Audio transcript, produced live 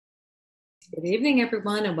Good evening,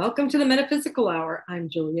 everyone, and welcome to the Metaphysical Hour. I'm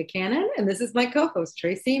Julia Cannon, and this is my co-host,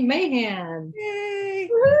 Tracie Mahan. Yay!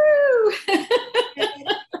 Woo!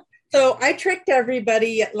 So I tricked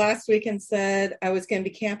everybody last week and said I was going to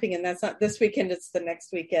be camping, and that's not this weekend, it's the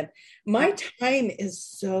next weekend. My time is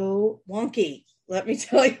so wonky. Let me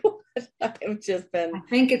tell you what, I've just been. I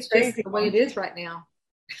think it's just the way it is right now.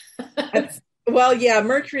 Well, yeah,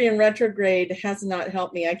 Mercury in retrograde has not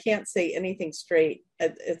helped me. I can't say anything straight.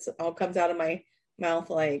 It's all comes out of my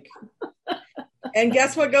mouth like. And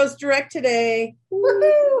guess what goes direct today?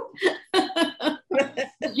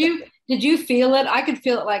 Did you feel it? I could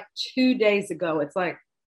feel it like 2 days ago. It's like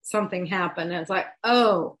something happened. And it's like,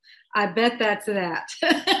 oh, I bet that's that.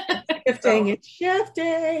 It's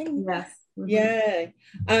shifting. Yes. Mm-hmm. Yay.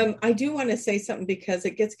 I do want to say something because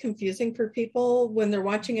it gets confusing for people when they're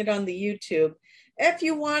watching it on the YouTube. If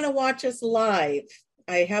you want to watch us live,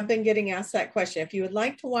 I have been getting asked that question. If you would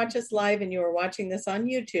like to watch us live and you are watching this on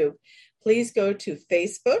YouTube, please go to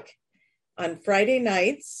Facebook on Friday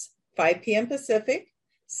nights, 5 p.m. Pacific,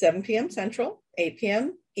 7 p.m. Central, 8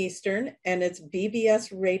 p.m. Eastern, and it's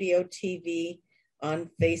BBS Radio TV on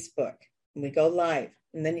Facebook. And we go live,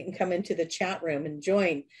 and then you can come into the chat room and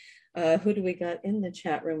join. Who do we got in the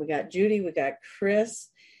chat room? We got Judy, we got Chris,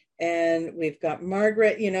 and we've got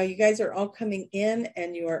Margaret. You know, you guys are all coming in,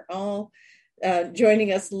 and you are all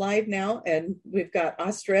joining us live now. And we've got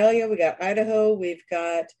Australia, we got Idaho, we've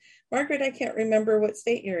got Margaret. I can't remember what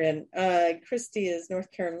state you're in. Christy is North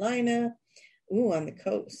Carolina. Ooh, on the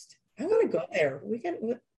coast. I want to go there.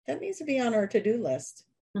 That needs to be on our to-do list.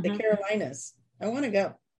 Mm-hmm. The Carolinas. I want to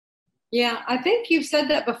go. Yeah, I think you've said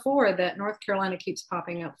that before, that North Carolina keeps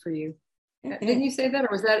popping up for you. Mm-hmm. Didn't you say that,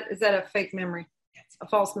 or is that a fake memory? A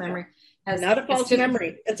false memory? Not a false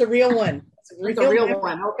memory. It's a real one. It's a real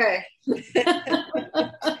one. Okay.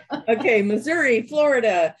 Okay, Missouri,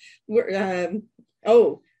 Florida.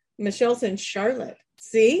 Michelle's in Charlotte.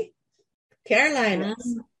 See? Carolinas.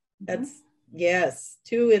 Mm-hmm. That's, yes,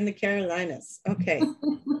 2 in the Carolinas. Okay.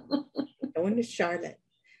 Going to Charlotte.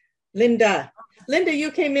 Linda,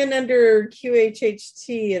 you came in under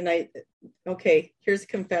QHHT, and okay, here's a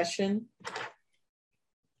confession.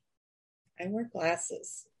 I wear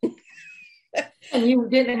glasses. And you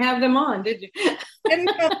didn't have them on, did you?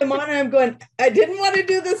 Didn't have them on, and I'm going, I didn't want to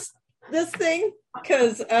do this thing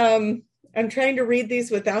because I'm trying to read these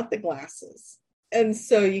without the glasses. And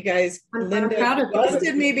so you guys, Linda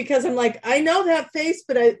busted me because I'm like, I know that face,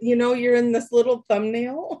 but you're in this little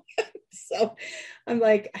thumbnail. So I'm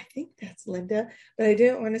like, I think that's Linda, but I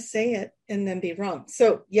didn't want to say it and then be wrong.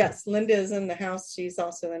 So yes, Linda is in the house. She's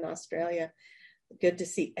also in Australia. Good to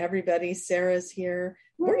see everybody. Sarah's here.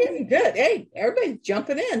 We're getting good. Hey, everybody's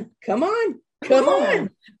jumping in. Come on.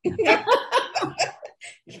 Get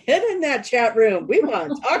in that chat room. We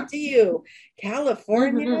want to talk to you.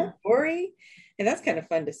 California, Corey. And that's kind of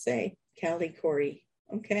fun to say. Callie, Corey.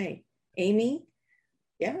 Okay. Amy.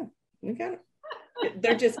 Yeah, we got it.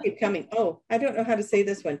 They just keep coming. Oh, I don't know how to say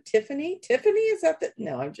this one. Tiffany? Is that the?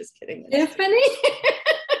 No, I'm just kidding. Tiffany?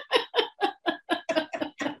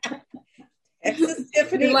 Texas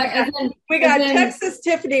Tiffany. We got Texas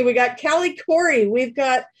Tiffany. We got Callie Corey. We've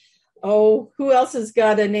got, who else has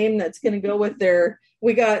got a name that's going to go with their,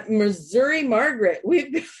 we got Missouri Margaret.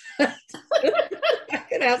 We've got, I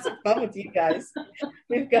can have some fun with you guys.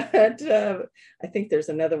 We've got, I think there's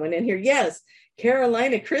another one in here. Yes,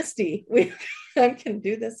 Carolina Christie. I can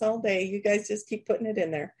do this all day. You guys just keep putting it in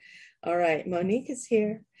there. All right. Monique is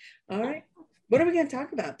here. All right. What are we going to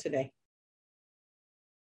talk about today?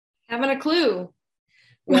 Haven't a clue.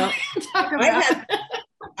 Well,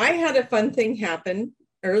 I had a fun thing happen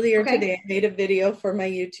earlier today. I made a video for my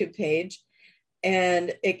YouTube page,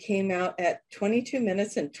 and it came out at 22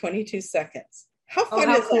 minutes and 22 seconds. How fun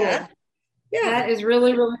is cool. That? Yeah, that is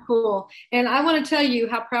really, really cool. And I want to tell you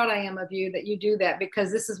how proud I am of you that you do that,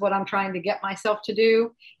 because this is what I'm trying to get myself to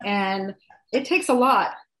do. And it takes a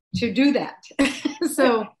lot to do that.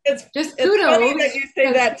 So it's kudos. It's funny that you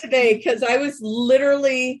say that today, because I was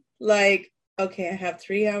literally like, okay, I have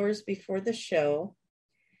 3 hours before the show.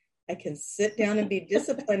 I can sit down and be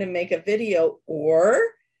disciplined and make a video, or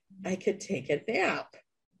I could take a nap.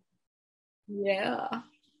 Yeah.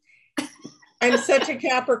 I'm such a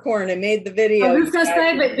Capricorn. I made the video. I was going to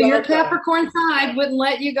say, but your Capricorn side wouldn't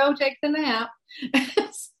let you go take the nap.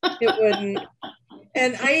 It wouldn't.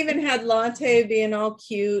 And I even had Latte being all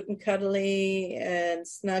cute and cuddly and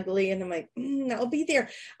snuggly. And I'm like, I'll be there.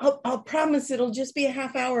 I'll promise it'll just be a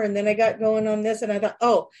half hour. And then I got going on this. And I thought,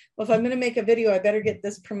 well, if I'm going to make a video, I better get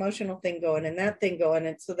this promotional thing going and that thing going,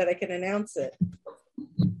 and so that I can announce it.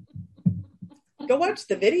 Go watch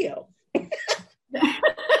the video.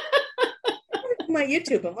 to my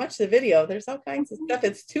YouTube and watch the video. There's all kinds of stuff.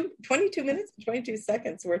 It's 22 minutes and 22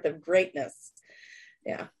 seconds worth of greatness.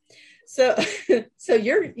 Yeah. So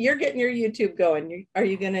you're getting your YouTube going. Are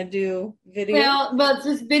you going to do videos? Well, but it's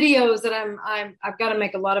just videos that I've got to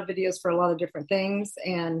make a lot of videos for a lot of different things.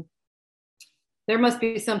 And there must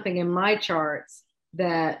be something in my charts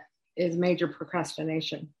that is major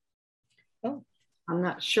procrastination. Oh. I'm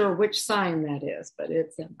not sure which sign that is, but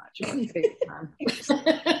it's in my chart big time.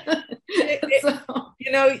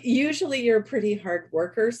 Usually you're a pretty hard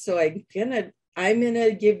worker, so I'm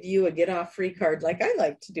gonna give you a get off free card, like I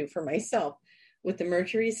like to do for myself. With the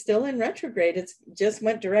Mercury still in retrograde, it's just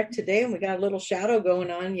went direct today, and we got a little shadow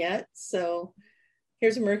going on yet. So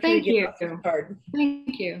here's a Mercury get off free card.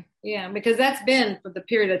 Thank you. Yeah, because that's been for the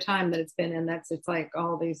period of time that it's been in. It's like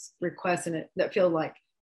all these requests in it that feel like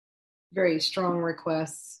very strong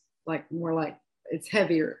requests, like more like it's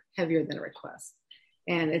heavier than a request.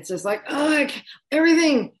 And it's just like,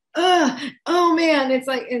 everything. Oh man. It's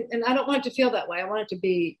like, and I don't want it to feel that way. I want to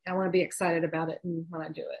be excited about it. And when I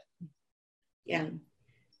do it. Yeah. And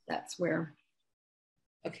that's where.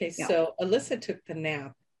 Okay. Yeah. So Alyssa took the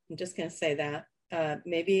nap. I'm just going to say that.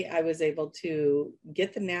 Maybe I was able to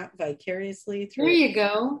get the nap vicariously through. There you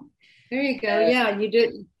go. Yeah, you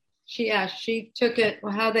did. She took it.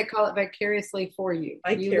 Well, how they call it, vicariously for you.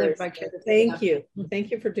 You live vicariously.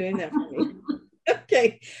 Thank you for doing that for me.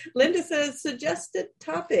 Okay, Linda says suggested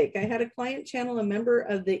topic. I had a client channel a member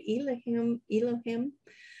of the Elohim.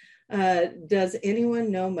 Does anyone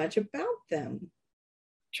know much about them?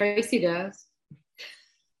 Tracie does.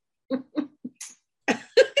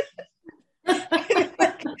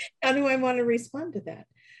 How do I want to respond to that?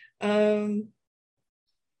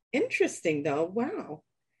 Interesting though. Wow.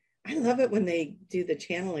 I love it when they do the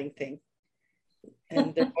channeling thing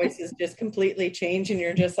and their voices just completely change and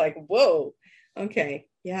you're just like, whoa, okay.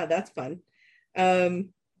 Yeah, that's fun.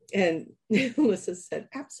 And Alyssa said,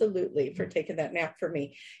 absolutely, for taking that nap for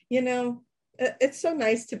me. It's so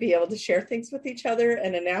nice to be able to share things with each other,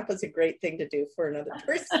 and a nap is a great thing to do for another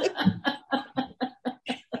person.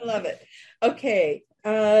 I love it. Okay.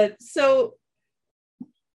 So,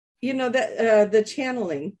 that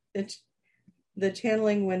the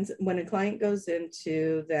channeling, when a client goes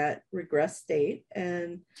into that regress state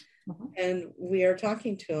and we are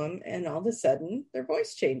talking to them and all of a sudden their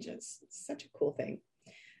voice changes. It's such a cool thing.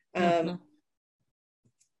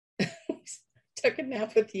 Took a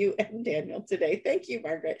nap with you and Daniel today. Thank you,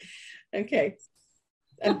 Margaret. Okay.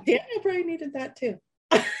 Daniel probably needed that too.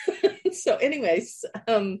 So anyways,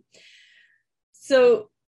 so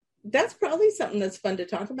that's probably something that's fun to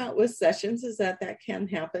talk about with sessions, is that can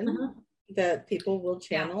happen. That people will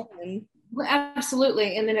channel. And well,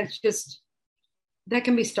 absolutely. And then it's just, that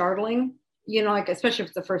can be startling, like, especially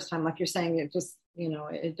if it's the first time, like you're saying, it just,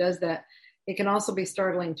 it does that. It can also be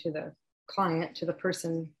startling to the client, to the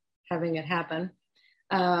person having it happen.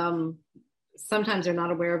 Sometimes they're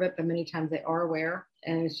not aware of it, but many times they are aware.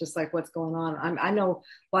 And it's just like, what's going on? I know,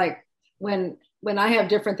 like when I have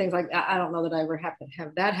different things, like, I don't know that I ever have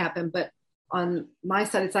that happen, but on my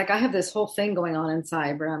side, it's like, I have this whole thing going on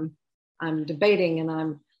inside where I'm debating and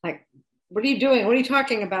I'm like, what are you doing? What are you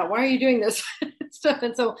talking about? Why are you doing this stuff?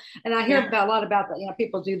 And I hear a lot about that.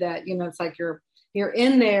 People do that. It's like you're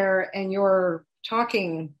in there and you're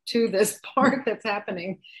talking to this part that's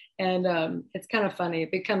happening. And it's kind of funny.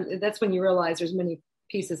 That's when you realize there's many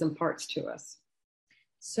pieces and parts to us.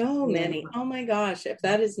 So many. Oh my gosh. If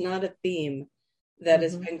that is not a theme that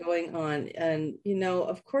has been going on. And,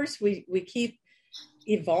 of course we keep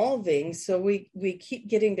evolving. So we keep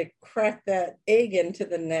getting to crack that egg into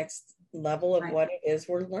the next level of what it is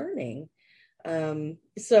we're learning.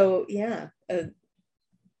 So yeah,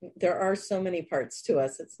 there are so many parts to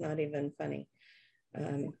us. It's not even funny.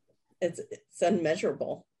 It's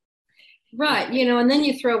unmeasurable. Right. And then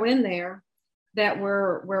you throw in there that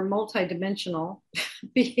we're multidimensional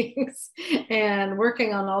beings and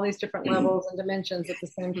working on all these different levels and dimensions at the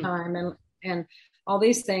same time. And all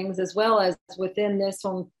these things, as well as within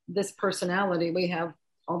this personality, we have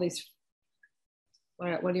all these,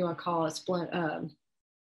 what do you want to call it?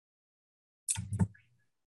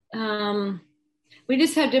 We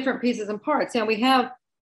just have different pieces and parts. And we have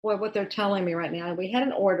what they're telling me right now. We had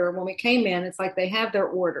an order when we came in. It's like they have their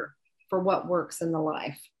order for what works in the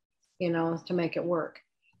life, to make it work.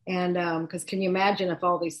 And because can you imagine if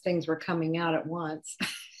all these things were coming out at once?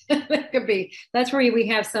 That's where we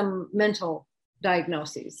have some mental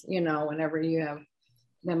diagnoses, whenever you have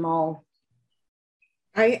them all.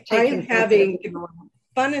 I'm having the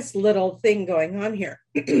funnest little thing going on here.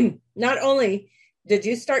 Not only did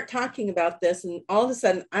you start talking about this and all of a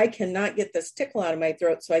sudden I cannot get this tickle out of my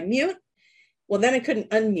throat, so I mute. Well, then I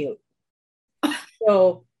couldn't unmute.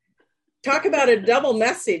 So talk about a double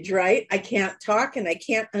message, right? I can't talk and I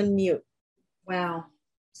can't unmute. Wow.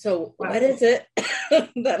 So what is it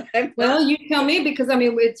that I'm Well, you tell me, because I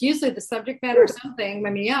mean, it's usually the subject matter or something. I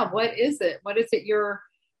mean, yeah, what is it? What is it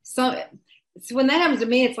so when that happens to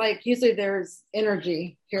me, it's like usually there's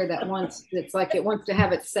energy here it's like it wants to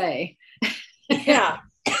have its say. Yeah.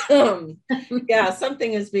 Yeah,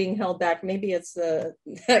 something is being held back. Maybe it's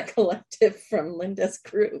that collective from Linda's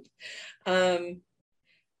group. No,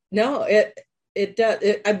 it does.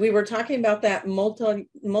 We were talking about that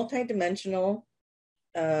multi-dimensional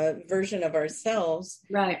version of ourselves,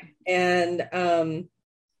 right? And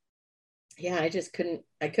yeah, I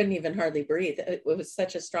couldn't even hardly breathe. It was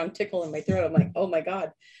such a strong tickle in my throat. I'm like, oh my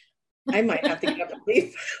God, I might have to get up and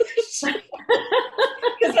leave.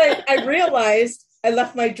 Because I realized I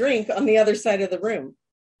left my drink on the other side of the room.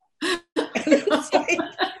 The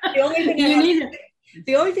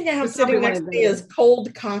only thing I have sitting next to me is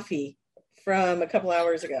cold coffee from a couple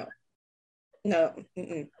hours ago. No,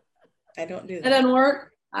 I don't do that. That doesn't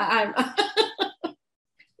work. I'm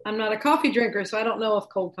not a coffee drinker, so I don't know if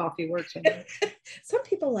cold coffee works. Some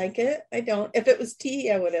people like it. I don't. If it was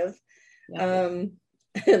tea, I would have. Yeah.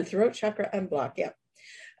 Throat chakra unblocked. Yeah.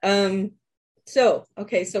 So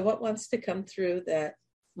what wants to come through that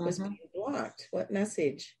was being blocked? What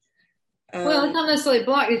message? Well, it's not necessarily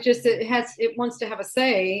blocked. It's just it wants to have a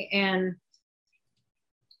say, and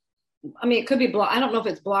I mean, it could be blocked. I don't know if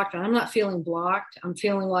it's blocked. I'm not feeling blocked. I'm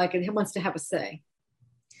feeling like it wants to have a say.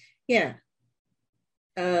 Yeah.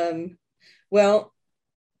 Well,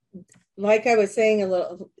 like I was saying a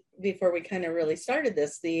little before we kind of really started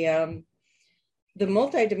this, the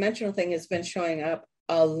multidimensional thing has been showing up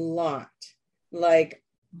a lot. Like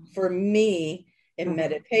for me in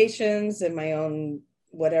meditations and my own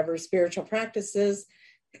whatever spiritual practices,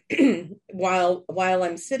 while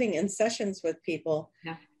I'm sitting in sessions with people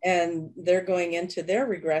and they're going into their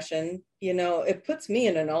regression, it puts me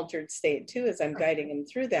in an altered state too, as I'm guiding them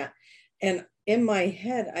through that. And in my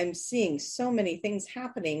head, I'm seeing so many things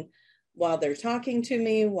happening while they're talking to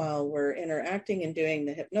me, while we're interacting and doing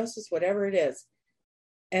the hypnosis, whatever it is.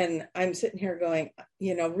 And I'm sitting here going,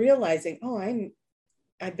 realizing,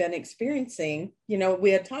 I've been experiencing,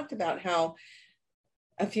 we had talked about how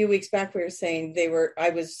a few weeks back we were saying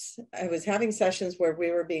I was having sessions where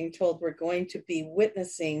we were being told we're going to be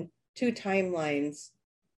witnessing two timelines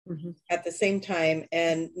at the same time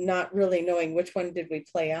and not really knowing which one did we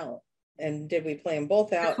play out. And did we play them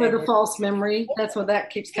both out? For the false memory. That's what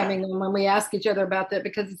that keeps coming in when we ask each other about that,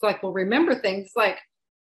 because it's like, we'll remember things. It's like,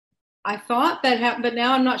 I thought that happened, but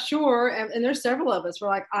now I'm not sure. And there's several of us. We're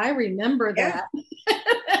like, I remember that.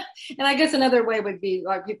 And I guess another way would be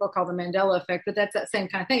like people call the Mandela effect, but that's that same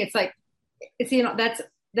kind of thing. It's like,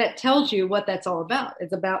 that tells you what that's all about.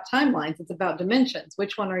 It's about timelines. It's about dimensions.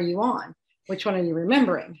 Which one are you on? Which one are you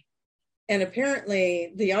remembering? And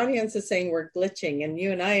apparently the audience is saying we're glitching, and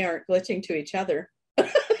you and I aren't glitching to each other.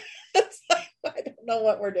 It's like, I don't know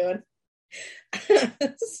what we're doing.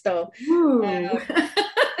 So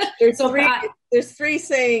there's three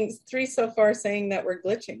so far saying that we're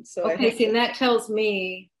glitching. So and that tells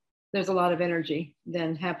me there's a lot of energy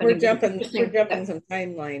then happening. We're jumping some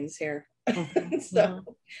timelines here. So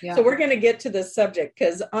we're going to get to this subject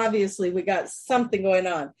because obviously we got something going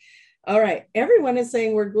on. All right. Everyone is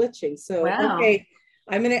saying we're glitching. So, okay,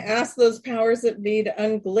 I'm going to ask those powers that be to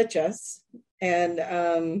unglitch us. And,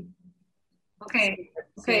 okay.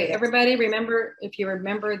 Everybody remember, if you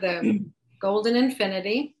remember the golden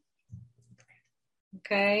infinity,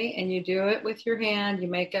 okay, and you do it with your hand, you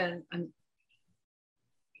make an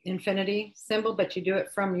infinity symbol, but you do it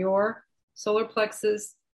from your solar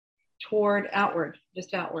plexus toward outward,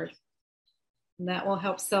 just outward. And that will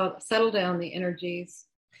help settle down the energies.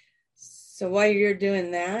 So while you're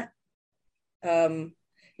doing that,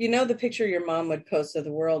 the picture your mom would post of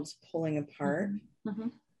the worlds pulling apart.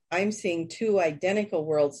 I'm seeing two identical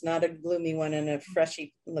worlds, not a gloomy one and a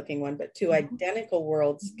freshy looking one, but two identical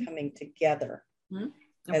worlds coming together.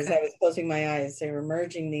 As I was closing my eyes, they were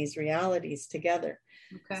merging these realities together.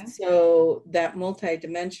 Okay. So that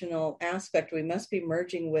multidimensional aspect, we must be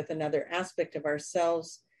merging with another aspect of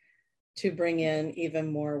ourselves to bring in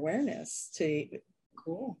even more awareness to,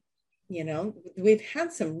 we've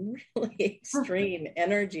had some really extreme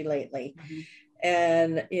energy lately.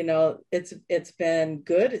 And, it's been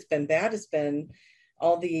good, it's been bad, it's been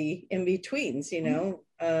all the in-betweens,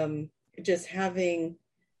 just having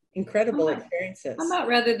incredible experiences. How about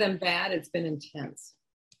rather than bad, it's been intense?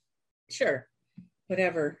 Sure.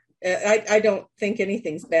 Whatever. I don't think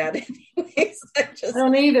anything's bad anyways. I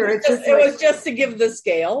don't either. It was just to give the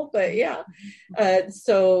scale, but yeah.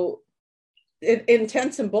 So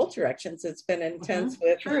intense in both directions. It's been intense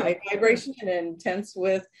with high vibration and intense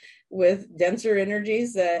with denser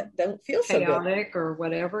energies that don't feel so good. Chaotic or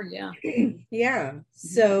whatever. Yeah. Yeah.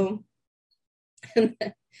 So and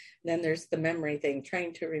then there's the memory thing,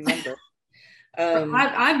 trying to remember.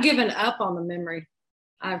 I've given up on the memory.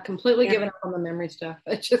 I've completely given up on the memory stuff.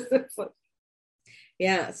 It's like,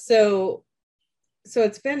 yeah. So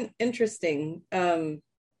it's been interesting.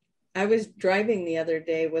 I was driving the other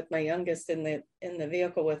day with my youngest in the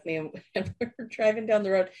vehicle with me, and we were driving down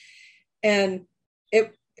the road. And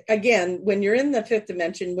it, again, when you're in the fifth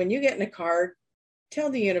dimension, when you get in a car, tell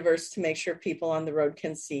the universe to make sure people on the road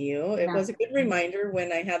can see you. It was a good reminder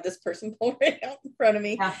when I had this person pull right out in front of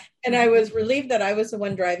me. Yeah. And I was relieved that I was the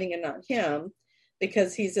one driving and not him,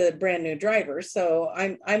 because he's a brand new driver. So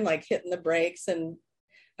I'm like hitting the brakes, and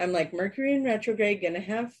I'm like, Mercury in retrograde, gonna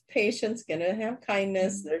have patience, gonna have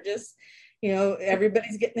kindness. They're just,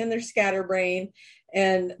 everybody's getting in their scatterbrain.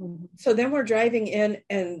 And so then we're driving in,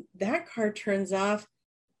 and that car turns off,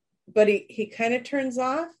 but he kind of turns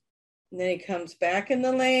off, and then he comes back in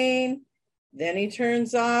the lane, then he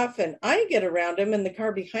turns off, and I get around him, and the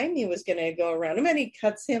car behind me was gonna go around him, and he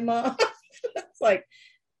cuts him off. It's like,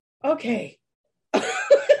 okay,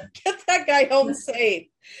 get that guy home safe.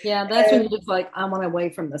 Yeah, that's when you're just like, I want away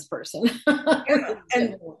from this person.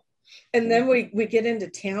 And then we get into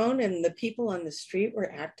town, and the people on the street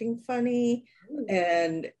were acting funny,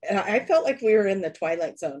 and I felt like we were in the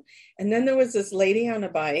Twilight Zone. And then there was this lady on a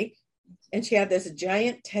bike, and she had this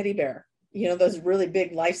giant teddy bear, those really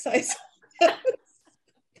big life-size. I'm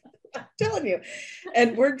telling you.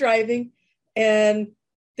 And we're driving, and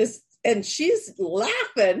she's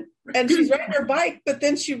laughing, and she's riding her bike, but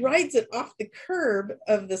then she rides it off the curb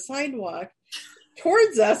of the sidewalk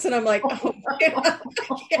towards us. And I'm like, oh my God, I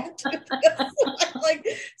can't do this. I'm like,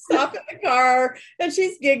 stop in the car, and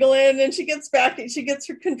she's giggling, and she gets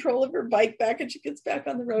her control of her bike back, and she gets back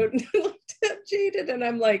on the road, and I looked at jaded, and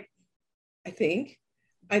I'm like, I think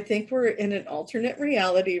we're in an alternate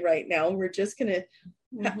reality right now. We're just gonna,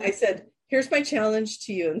 I said, here's my challenge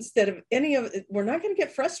to you. Instead of we're not going to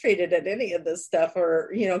get frustrated at any of this stuff, or,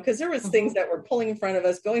 because there was things that were pulling in front of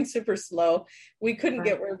us, going super slow. We couldn't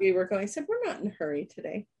get where we were going. I said, we're not in a hurry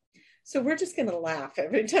today. So we're just going to laugh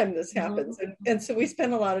every time this happens. And so we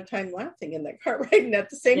spend a lot of time laughing in that car ride. And at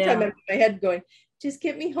the same time, in my head going, just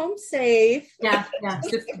get me home safe. Yeah,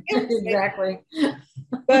 exactly.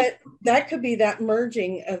 But that could be that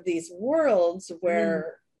merging of these worlds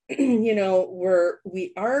where,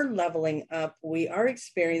 we are leveling up. We are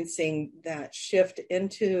experiencing that shift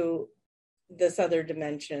into this other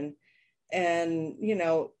dimension. And,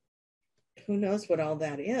 who knows what all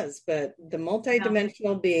that is, but the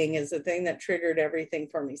multidimensional being is the thing that triggered everything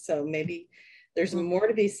for me. So maybe there's more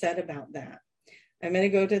to be said about that. I'm going to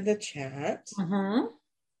go to the chat.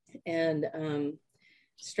 And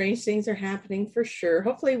strange things are happening for sure.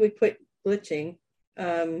 Hopefully we quit glitching.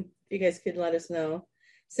 If you guys could let us know.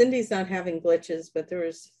 Cindy's not having glitches, but there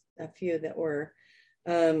was a few that were.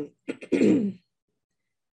 And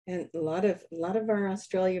a lot of our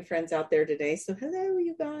Australia friends out there today. So hello,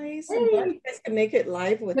 you guys. I'm glad you guys can make it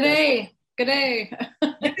live with us. Good day.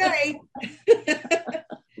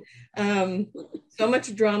 So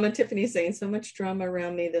much drama. Tiffany's saying so much drama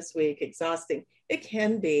around me this week. Exhausting. It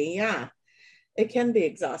can be, yeah. It can be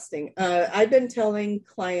exhausting. I've been telling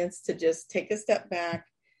clients to just take a step back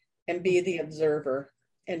and be the observer,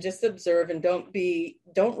 and just observe, and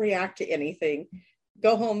don't react to anything.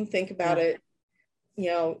 Go home, think about it,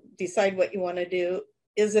 decide what you want to do.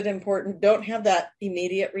 Is it important? Don't have that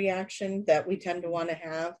immediate reaction that we tend to want to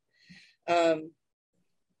have.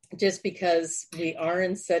 Just because we are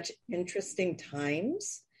in such interesting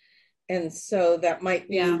times. And so that might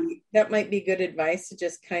be good advice, to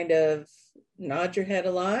just kind of nod your head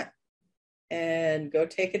a lot and go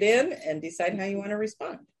take it in and decide how you want to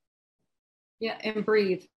respond. Yeah, and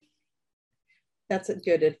breathe. That's a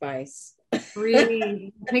good advice.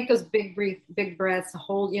 Breathe. Take those big breaths.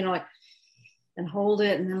 Hold, and hold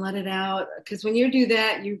it, and then let it out. Because when you do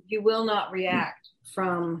that, you will not react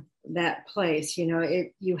from that place.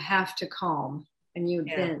 You have to calm, and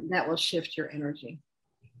then that will shift your energy.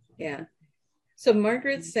 Yeah. So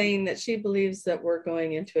Margaret's saying that she believes that we're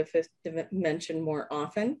going into a fifth dimension more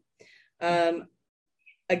often.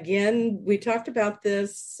 Again, we talked about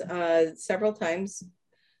this several times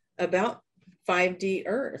about 5D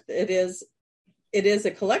Earth. It is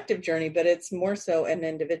a collective journey, but it's more so an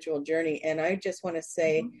individual journey. And I just want to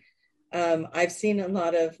say, I've seen a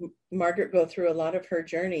lot of Margaret go through a lot of her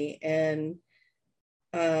journey, and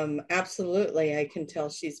absolutely, I can tell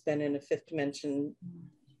she's been in a fifth dimension.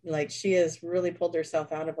 Like, she has really pulled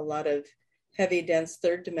herself out of a lot of heavy, dense,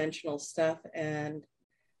 third dimensional stuff and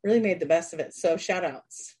really made the best of it. So shout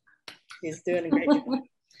outs. She's doing a great job.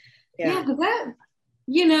 Yeah, because that,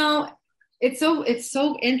 you know, it's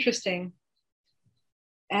so interesting.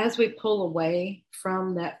 As we pull away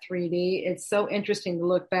from that 3D, it's so interesting to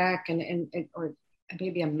look back and or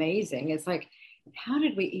maybe amazing. It's like, how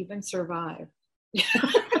did we even survive?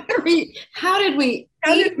 How did we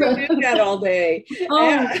do that all day?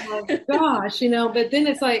 Oh my gosh, you know, but then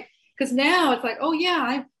it's like, because now it's like, oh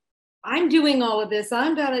yeah, I'm doing all of this.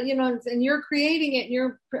 I'm done, you know, and you're creating it and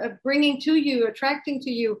you're bringing to you, attracting to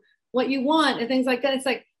you what you want and things like that. It's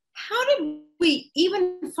like, how did we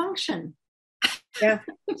even function? Yeah.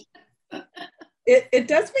 It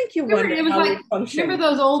does make you wonder how we function. Remember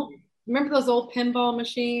those old pinball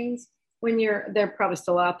machines when they're probably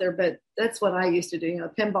still out there, but that's what I used to do, you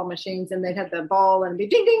know, pinball machines, and they'd have the ball and be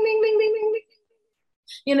ding, ding, ding, ding, ding, ding, ding,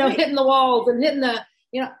 you know, right, hitting the walls and hitting the,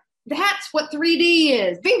 you know, that's what 3D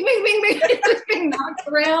is. Bing, bing, bing, bing, just being knocked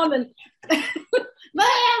around and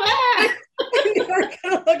You're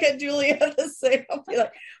gonna look at Julia the same. I'll be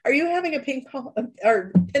like, are you having a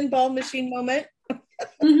pinball machine moment?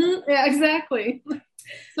 Mm-hmm. Yeah, exactly.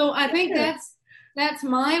 So I think that's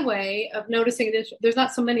my way of noticing this. There's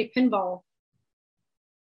not so many pinball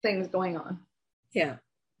things going on. Yeah.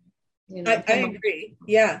 You know, I agree.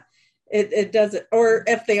 Yeah. It does it. Or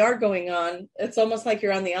if they are going on, it's almost like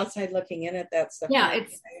you're on the outside looking in at that stuff. Yeah,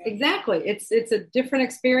 it's exactly. It's a different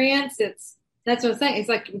experience. That's what I'm saying. It's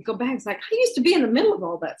like, you go back, it's like, I used to be in the middle of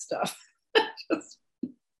all that stuff.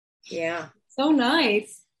 Yeah. So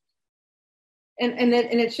nice. And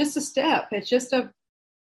it's just a step. It's just a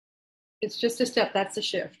step. That's a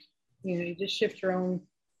shift. You know, you just shift your own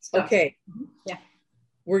stuff. Okay. Mm-hmm. Yeah.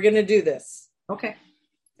 We're going to do this. Okay.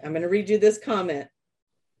 I'm going to read you this comment,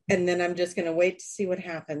 and then I'm just going to wait to see what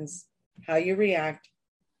happens, how you react,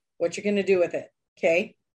 what you're going to do with it.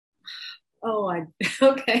 Okay.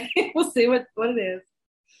 Okay. We'll see what it is.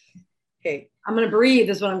 Okay. I'm going to breathe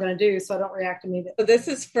is what I'm going to do, so I don't react immediately. So this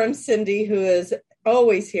is from Cindy, who is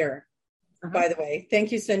always here. By the way,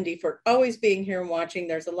 thank you, Cindy, for always being here and watching.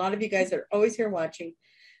 There's a lot of you guys that are always here watching.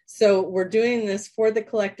 So we're doing this for the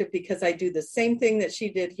collective because I do the same thing that she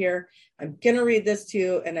did here. I'm going to read this to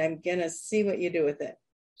you, and I'm going to see what you do with it.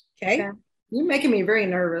 Okay? You're making me very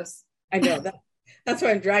nervous. I know. That's why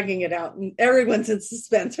I'm dragging it out. And everyone's in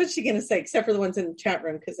suspense. What's she going to say? Except for the ones in the chat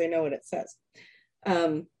room, because they know what it says.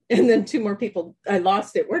 And then two more people. I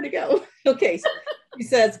lost it. Where'd it go? Okay. So she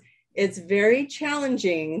says, it's very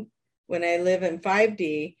challenging when I live in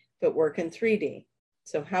 5D, but work in 3D.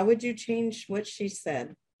 So how would you change what she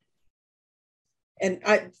said? And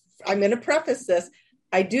I'm going to preface this.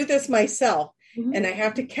 I do this myself, and I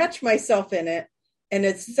have to catch myself in it. And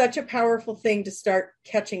it's such a powerful thing to start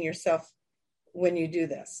catching yourself when you do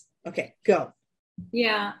this. Okay, go.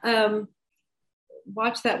 Yeah.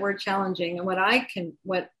 Watch that word challenging. And what you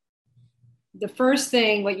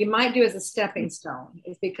might do as a stepping stone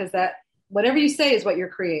is because that whatever you say is what you're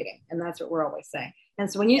creating. And that's what we're always saying. And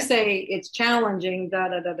so when you say it's challenging,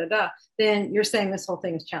 then you're saying this whole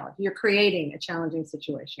thing is challenging. You're creating a challenging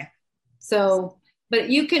situation. So, but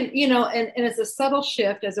you can, you know, and it's a subtle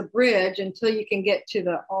shift as a bridge until you can get to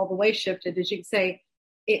the all the way shifted, as you can say,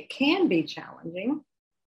 it can be challenging.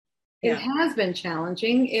 It has been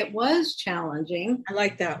challenging. It was challenging. I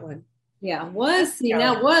like that one. Yeah, was. See,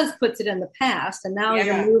 now was puts it in the past, and now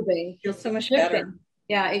you're moving. Feels so much better.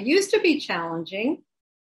 Yeah, it used to be challenging,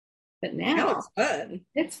 but now it's fun.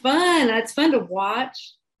 It's fun. It's fun to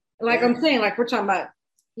watch. Like I'm saying, like we're talking about,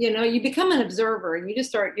 you know, you become an observer and you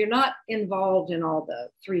just you're not involved in all the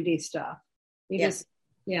 3D stuff.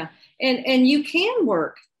 And you can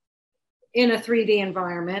work in a 3D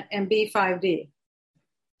environment and be 5D.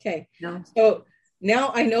 Okay. No. So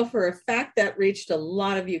now I know for a fact that reached a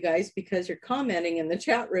lot of you guys because you're commenting in the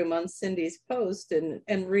chat room on Cindy's post and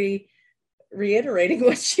reiterating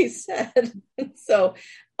what she said. So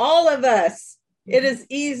all of us, it is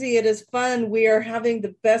easy. It is fun. We are having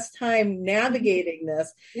the best time navigating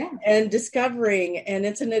this and discovering, and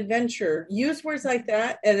it's an adventure. Use words like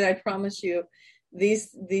that. And I promise you,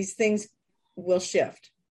 these things will shift.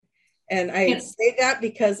 And I say that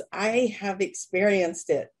because I have experienced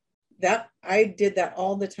it. That I did that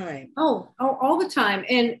all the time. Oh, all the time.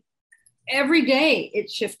 And every day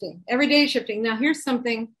it's shifting. Every day is shifting. Now here's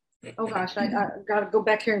something. Oh gosh, I got to go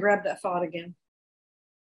back here and grab that thought again.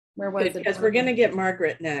 Where was it? Because we're going to get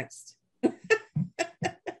Margaret next.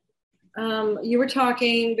 You were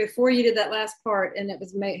talking before you did that last part, and it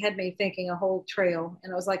was had me thinking a whole trail,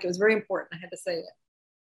 and it was like it was very important. I had to say it.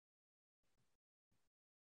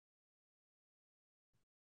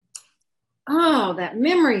 Oh, that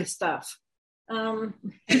memory stuff. Okay,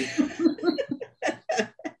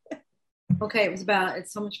 it was about.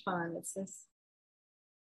 It's so much fun. It's this.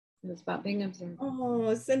 It was about being observed.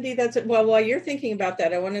 Oh, Cindy, that's it. Well, while you're thinking about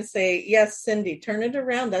that, I want to say, yes, Cindy, turn it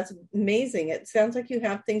around. That's amazing. It sounds like you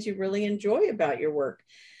have things you really enjoy about your work.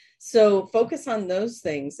 So focus on those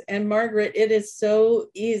things. And Margaret, it is so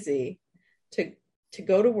easy to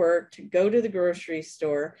go to work, to go to the grocery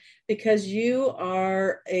store, because you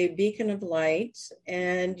are a beacon of light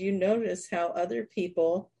and you notice how other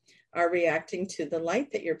people are reacting to the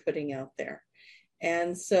light that you're putting out there.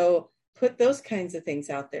 And so put those kinds of things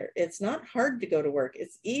out there. It's not hard to go to work.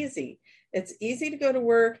 It's easy. It's easy to go to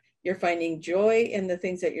work. You're finding joy in the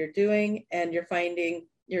things that you're doing, and you're finding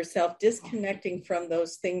yourself disconnecting from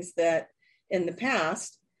those things that in the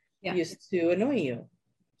past used to annoy you.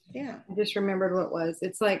 Yeah. I just remembered what it was.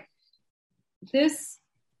 It's like this,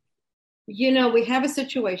 we have a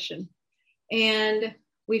situation and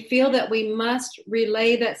we feel that we must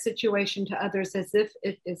relay that situation to others as if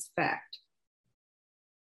it is fact.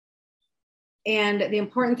 And the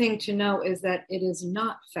important thing to know is that it is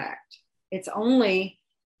not fact. It's only,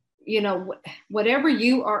 whatever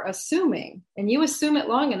you are assuming, and you assume it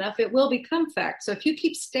long enough, it will become fact. So if you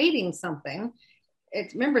keep stating something,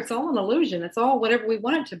 remember, it's all an illusion. It's all whatever we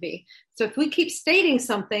want it to be. So if we keep stating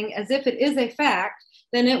something as if it is a fact,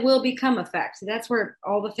 then it will become a fact. So that's where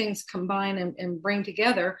all the things combine and bring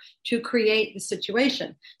together to create the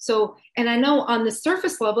situation. So, and I know on the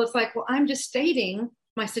surface level, it's like, well, I'm just stating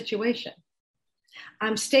my situation.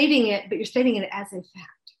 I'm stating it, but you're stating it as a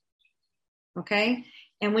fact. Okay.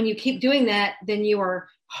 And when you keep doing that, then you are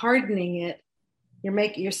hardening it.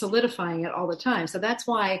 You're solidifying it all the time. So that's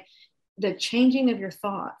why the changing of your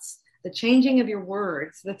thoughts, the changing of your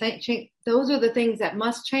words, those are the things that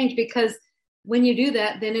must change, because when you do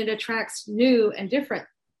that, then it attracts new and different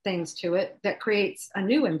things to it that creates a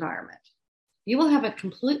new environment. You will have a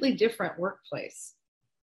completely different workplace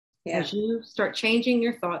as you start changing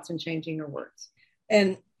your thoughts and changing your words.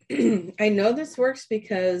 And I know this works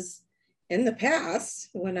because in the past,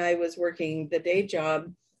 when I was working the day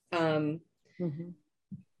job, I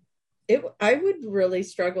would really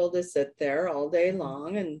struggle to sit there all day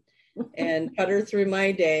long and putter through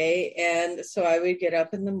my day. And so I would get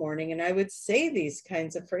up in the morning and I would say these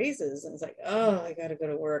kinds of phrases. And it's like, oh, I got to go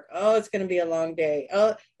to work. Oh, it's going to be a long day.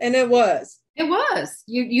 Oh, and it was. It was.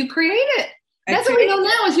 You create it. That's what we know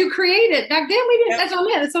now is you create it. Back then we didn't. That's what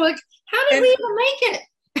I meant. So like, how did we even make it?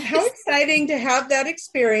 How exciting to have that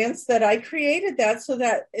experience that I created that, so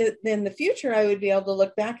that in the future I would be able to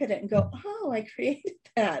look back at it and go, oh, I created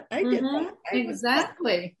that. I did that.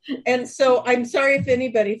 Exactly. And so I'm sorry if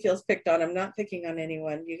anybody feels picked on. I'm not picking on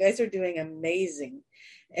anyone. You guys are doing amazing.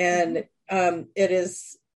 And it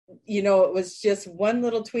is, it was just one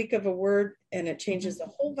little tweak of a word and it changes the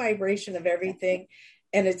whole vibration of everything.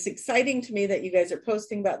 And it's exciting to me that you guys are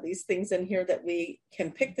posting about these things in here, that we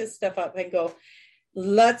can pick this stuff up and go,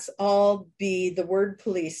 let's all be the word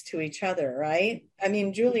police to each other, right? I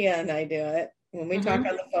mean, Julia and I do it when we talk on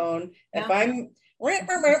the phone. If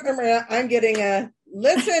I'm getting a,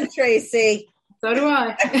 listen, Tracie. So do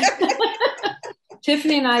I.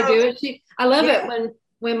 Tiffany and I do it. I love it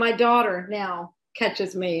when my daughter now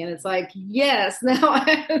catches me and it's like, yes, now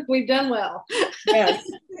we've done well. Yes.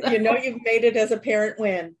 You've made it as a parent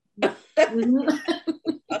win.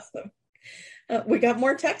 Awesome. We got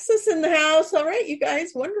more Texas in the house. All right, you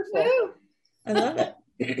guys, wonderful. Woo. I love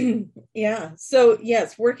it. Yeah. So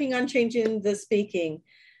yes, working on changing the speaking.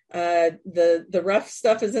 The rough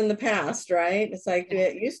stuff is in the past, right? It's like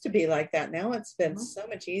it used to be like that. Now it's been so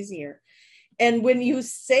much easier. And when you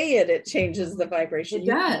say it, it changes the vibration. It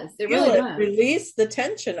does. It really does. Release the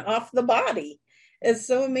tension off the body. It's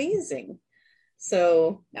so amazing.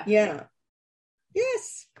 So yeah.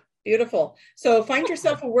 Yes. Beautiful. So find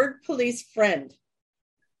yourself a word police friend.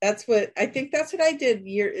 That's what I did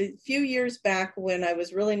a few years back when I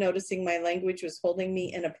was really noticing my language was holding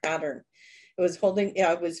me in a pattern. It was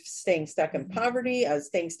I was staying stuck in poverty. I was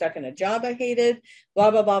staying stuck in a job I hated,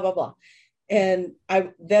 blah, blah, blah, blah, blah. And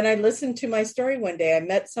then I listened to my story one day. I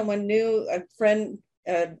met someone new,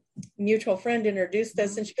 a mutual friend introduced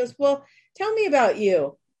us, and she goes, well, tell me about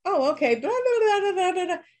you. Oh, okay. Blah, blah, blah, blah, blah,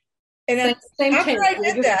 blah. And after I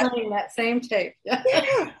did that same tape.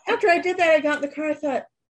 After I did that, I got in the car. I thought,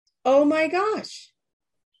 oh my gosh,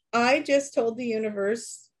 I just told the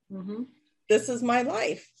universe, this is my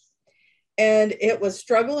life. And it was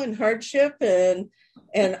struggle and hardship and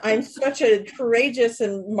And I'm such a courageous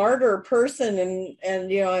and martyr person,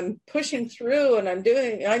 and I'm pushing through, and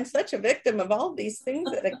I'm such a victim of all these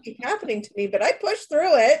things that keep happening to me, but I push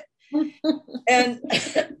through it.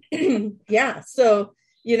 And yeah, so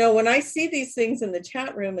when I see these things in the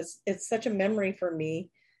chat room, it's such a memory for me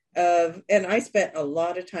and I spent a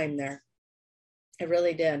lot of time there. I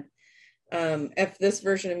really did. If this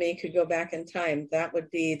version of me could go back in time, that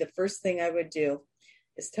would be the first thing I would do,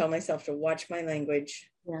 is tell myself to watch my language.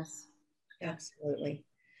 Yes. Absolutely.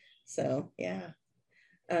 So, yeah.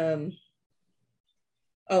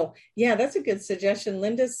 Oh, yeah, that's a good suggestion.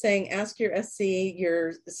 Linda's saying, ask your SC,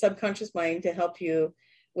 your subconscious mind, to help you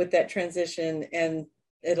with that transition, and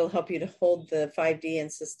it'll help you to hold the 5D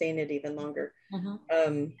and sustain it even longer.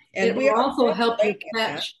 And it will also help you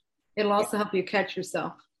catch. It'll also help you catch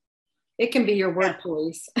yourself. It can be your word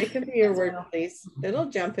police. It can be your word police. It'll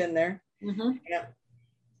jump in there. Yeah,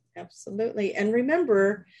 absolutely. And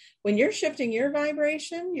remember, when you're shifting your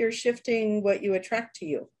vibration, you're shifting what you attract to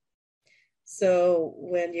you. So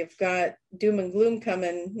when you've got doom and gloom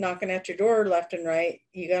coming, knocking at your door left and right,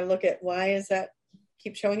 you got to look at, why is that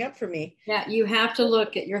keep showing up for me? Yeah, you have to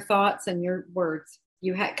look at your thoughts and your words.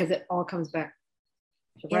 Because it all comes back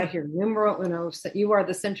right here. Numero uno. You are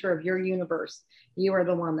the center of your universe. You are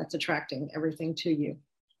the one that's attracting everything to you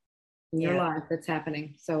in your life that's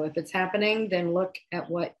happening. So if it's happening, then look at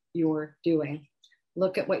what you're doing.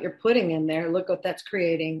 Look at what you're putting in there. Look what that's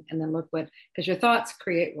creating. And then because your thoughts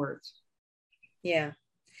create words. Yeah.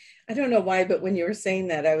 I don't know why, but when you were saying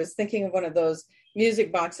that, I was thinking of one of those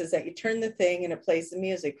music boxes that you turn the thing and it plays the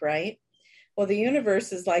music, right? Well, the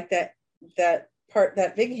universe is like that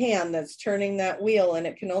big hand that's turning that wheel, and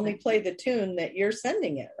it can only play the tune that you're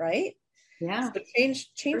sending it, right? Yeah. So change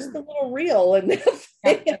the little reel and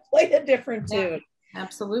play a different tune.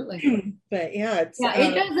 Absolutely. But yeah, it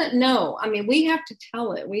doesn't know. I mean, we have to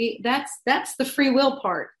tell it. That's the free will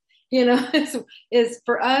part. Is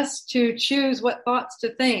for us to choose what thoughts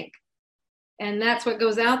to think. And that's what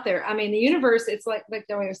goes out there. I mean, the universe, it's like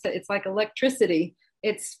I said, it's like electricity.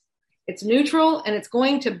 It's neutral, and it's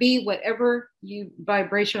going to be whatever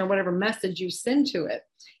vibration or whatever message you send to it.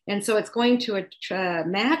 And so it's going to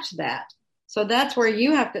match that. So that's where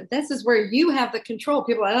this is where you have the control.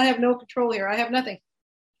 People, I have no control here. I have nothing.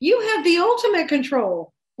 You have the ultimate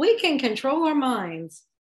control. We can control our minds.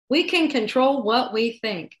 We can control what we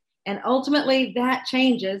think. And ultimately, that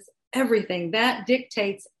changes everything. That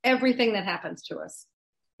dictates everything that happens to us.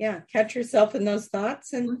 Yeah, catch yourself in those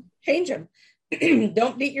thoughts and change them.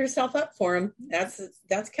 Don't beat yourself up for them. That's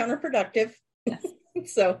counterproductive. Yes.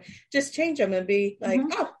 So just change them and be like,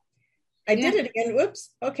 I did it again.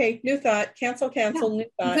 Whoops. Okay, new thought. Cancel. New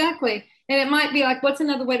thought. Exactly. And it might be like, what's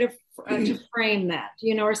another way to frame that?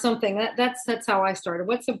 or something. That's how I started.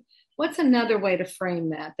 What's another way to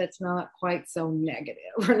frame that that's not quite so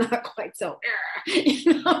negative or not quite so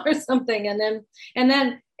or something. And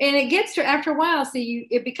it gets to, after a while,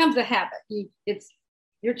 it becomes a habit.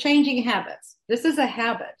 You're changing habits. This is a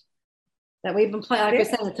habit that we've been playing. Like I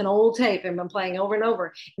said, it's an old tape and been playing over and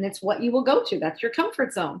over, and it's what you will go to. That's your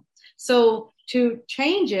comfort zone. So to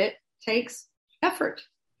change it takes effort.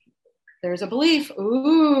 There's a belief.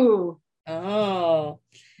 Ooh. Oh,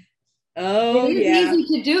 it is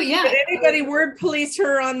easy to do. Yeah. Did anybody word police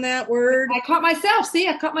her on that word? I caught myself. See,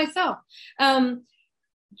 I caught myself. It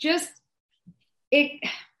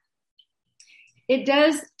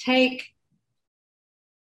does take,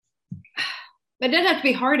 it doesn't have to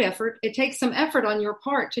be hard effort. It takes some effort on your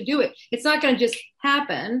part to do it. It's not going to just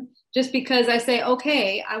happen just because I say,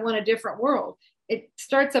 okay, I want a different world. It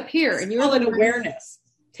starts up here. And you're an awareness.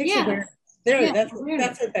 Takes awareness. Awareness.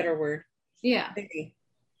 That's a better word. Yeah. Maybe.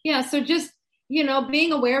 Yeah. So just,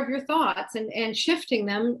 being aware of your thoughts and shifting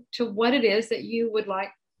them to what it is that you would like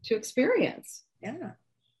to experience. Yeah.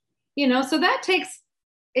 So that takes,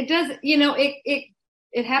 it does,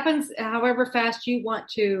 it happens however fast you want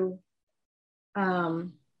to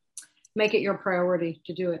make it your priority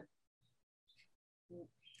to do it.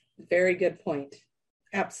 Very good point.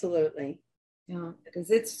 Absolutely. Yeah, because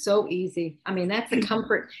it's so easy. I mean, that's the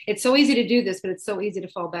comfort. It's so easy to do this, but it's so easy to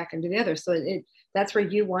fall back into the other. So that's where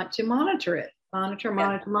you want to monitor it.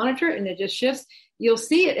 Monitor it, and it just shifts. You'll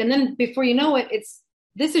see it. And then before you know it,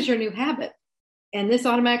 this is your new habit. And this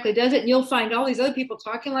automatically does it. And you'll find all these other people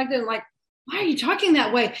talking like that. And like, why are you talking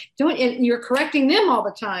that way? And you're correcting them all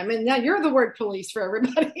the time. And now you're the word police for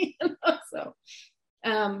everybody. So,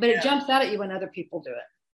 but it jumps out at you when other people do it.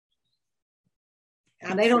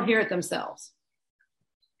 And they don't hear it themselves.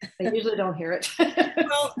 They usually don't hear it.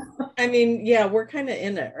 Well, I mean, we're kind of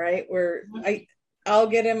in it, right? I'll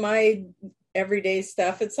get in my everyday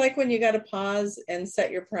stuff. It's like when you got to pause and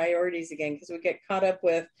set your priorities again, because we get caught up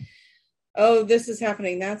with, oh, this is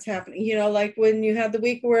happening, that's happening. You know, like when you had the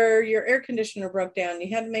week where your air conditioner broke down,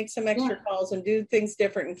 you had to make some extra calls and do things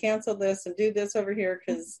different and cancel this and do this over here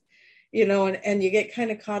because, you know, and you get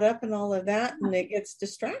kind of caught up in all of that and it gets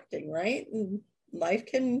distracting, right? And life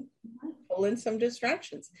can pull in some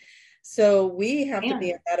distractions. So we have to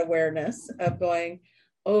be at that awareness of going,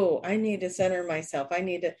 oh, I need to center myself. I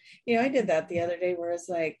need to, you know, I did that the other day where it's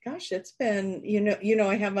like, gosh, it's been, you know,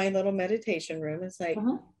 I have my little meditation room. It's like,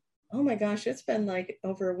 oh my gosh, it's been like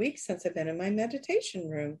over a week since I've been in my meditation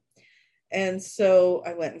room. And so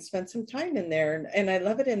I went and spent some time in there. And I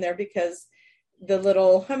love it in there because the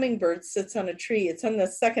little hummingbird sits on a tree. It's on the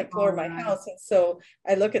second floor of my house. And so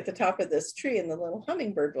I look at the top of this tree and the little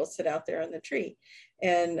hummingbird will sit out there on the tree.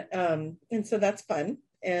 And so that's fun.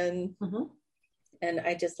 And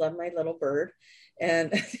I just love my little bird.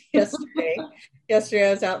 And yesterday I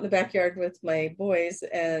was out in the backyard with my boys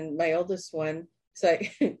and my oldest one. So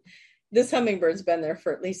this hummingbbird's been there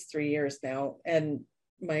for at least 3 years now. And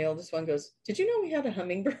my oldest one goes, did you know we had a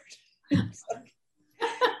hummingbird?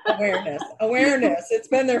 Awareness. It's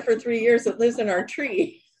been there for 3 years. It lives in our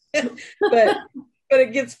tree. but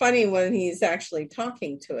it gets funny when he's actually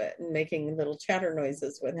talking to it and making little chatter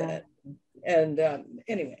noises with it. And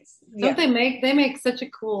anyways. Don't they make such a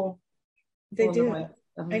cool. They do. Noise.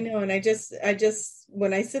 I know. And I just,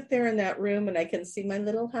 when I sit there in that room and I can see my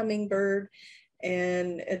little hummingbird,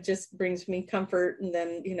 and it just brings me comfort. And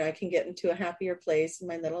then, you know, I can get into a happier place in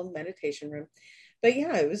my little meditation room. But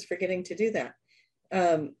yeah, I was forgetting to do that.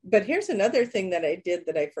 But here's another thing that I did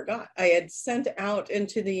that I forgot. I had sent out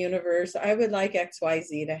into the universe, I would like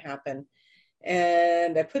XYZ to happen.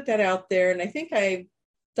 And I put that out there. And I think I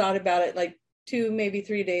thought about it like 2, maybe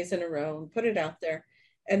 3 days in a row and put it out there.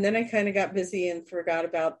 And then I kind of got busy and forgot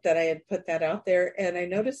about that I had put that out there. And I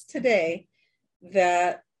noticed today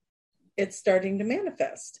that it's starting to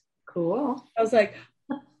manifest. Cool. I was like,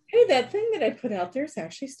 hey, that thing that I put out there is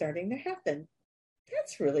actually starting to happen.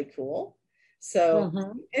 That's really cool. So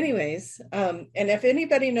anyways, and if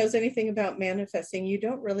anybody knows anything about manifesting, you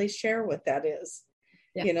don't really share what that is.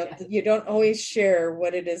 You know, you don't always share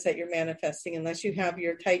what it is that you're manifesting unless you have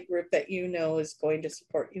your tight group that you know is going to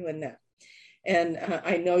support you in that. And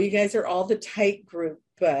I know you guys are all the tight group,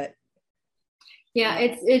 but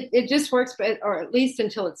it just works, or at least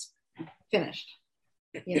until it's finished.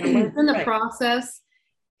 You know, when it's in the process,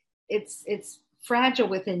 it's fragile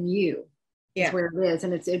within you. Is where it is,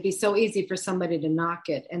 and it'd be so easy for somebody to knock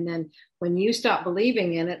it, and then when you stop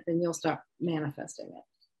believing in it, then you'll stop manifesting it.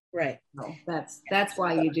 Right. So that's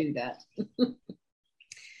why you do that.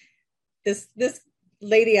 This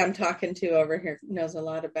lady I'm talking to over here knows a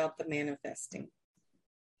lot about the manifesting.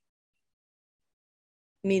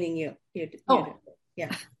 Meaning you. You do.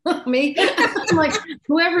 Yeah. Me? I'm like,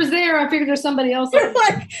 whoever's there, I figured there's somebody else. You're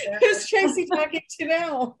like, who's Tracie talking to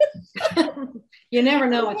now? You never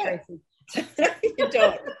know with Tracie. You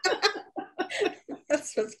don't.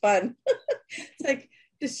 That's what's fun. It's like,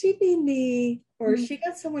 does she mean me or she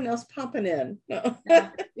got someone else popping in? No.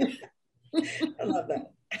 I love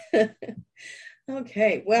that.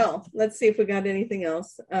 Okay, well, let's see if we got anything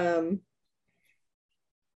else.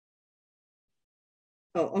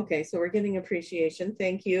 Okay, so we're getting appreciation.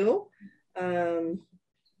 Thank you.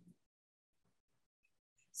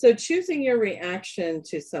 So choosing your reaction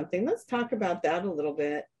to something, let's talk about that a little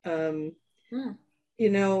bit. You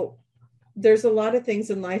know, there's a lot of things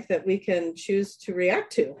in life that we can choose to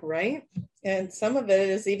react to, right? And some of it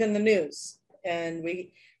is even the news. And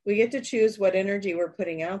we get to choose what energy we're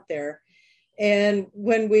putting out there. And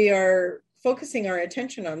when we are focusing our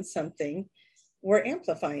attention on something, we're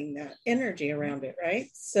amplifying that energy around it, right?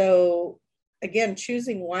 So again,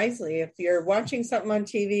 choosing wisely. If you're watching something on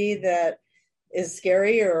TV that is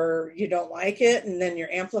scary or you don't like it, and then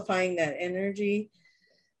you're amplifying that energy,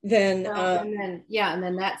 then and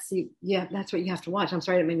then that's what you have to watch. I'm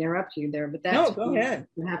sorry, I didn't mean to interrupt you there, but that's no, go ahead.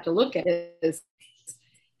 You have to look at it is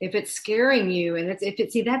if it's scaring you, and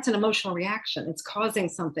that's an emotional reaction. It's causing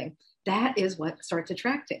something. That is what starts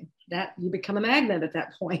attracting. That you become a magnet at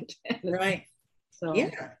that point. Right. So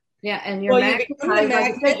and you're magnetizing, like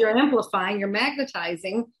I said, you're amplifying, you're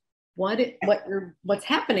magnetizing what's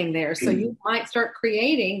happening there. So you might start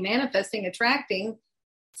creating, manifesting, attracting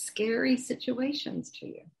scary situations to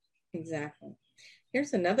you. Exactly.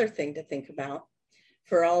 Here's another thing to think about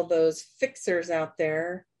for all those fixers out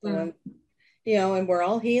there. You know, and we're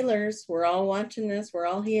all healers. We're all watching this. We're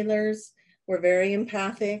all healers. We're very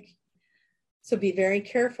empathic. So be very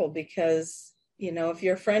careful because, you know, if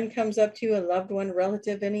your friend comes up to you, a loved one,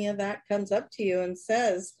 relative, any of that comes up to you and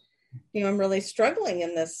says, I'm really struggling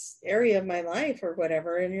in this area of my life or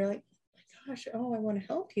whatever. And you're like, my gosh, oh, I want to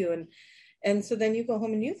help you. And so then you go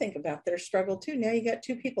home and you think about their struggle too. Now you got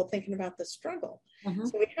two people thinking about the struggle. Mm-hmm.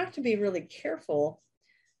 So we have to be really careful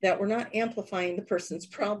that we're not amplifying the person's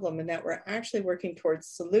problem and that we're actually working towards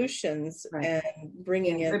solutions and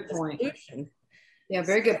bringing in the solution. Yeah,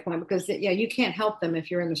 very good point. Because you can't help them if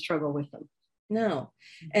you're in the struggle with them. No.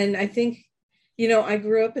 And I think, I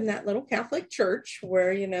grew up in that little Catholic church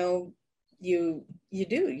where, you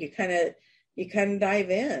kind of dive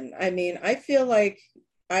in. I mean, I feel like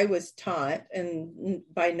I was taught, and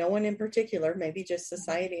by no one in particular, maybe just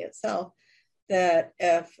society itself, that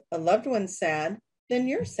if a loved one's sad, then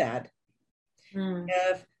you're sad.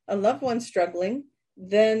 If a loved one's struggling,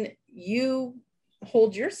 then you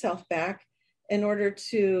hold yourself back in order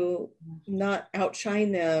to not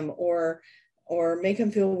outshine them or make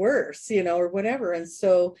them feel worse, or whatever. And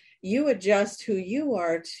so you adjust who you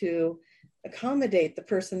are to accommodate the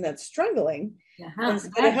person that's struggling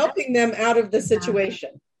instead of helping them out of the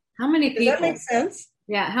situation. How many people? Does that make sense?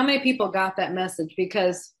 Yeah. How many people got that message?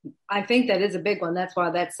 Because I think that is a big one. That's why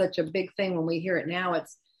that's such a big thing when we hear it now.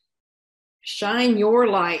 It's shine your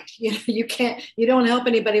light. You don't help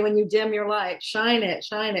anybody when you dim your light. Shine it,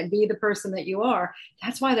 be the person that you are.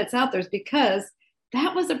 That's why that's out there, is because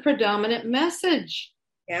that was a predominant message.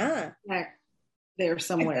 Yeah. There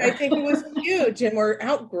somewhere. I think it was huge, and we're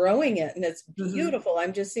outgrowing it, and it's beautiful.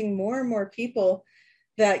 I'm just seeing more and more people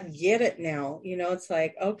that get it now. It's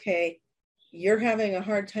like, okay, you're having a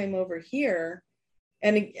hard time over here.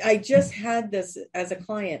 And I just had this as a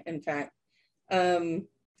client, in fact. Now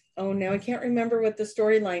I can't remember what the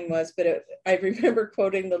storyline was, but I remember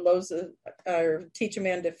quoting the loaves of, or teach a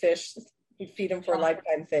man to fish, you feed him for a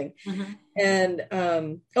lifetime thing. Mm-hmm. And,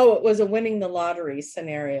 it was a winning the lottery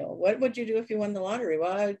scenario. What would you do if you won the lottery?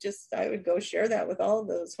 Well, I would go share that with all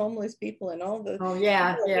those homeless people and all the, and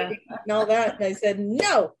all that. And I said,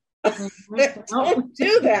 no, don't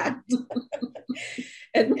do that.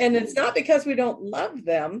 and it's not because we don't love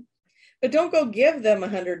them, but don't go give them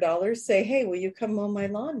 $100. Say, hey, will you come mow my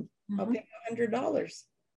lawn? I'll pay you $100.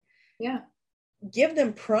 Yeah. Give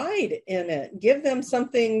them pride in it. Give them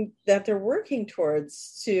something that they're working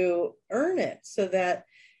towards to earn it, so that,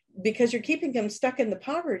 because you're keeping them stuck in the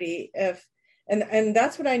poverty. And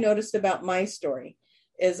that's what I noticed about my story,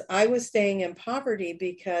 is I was staying in poverty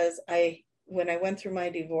because when I went through my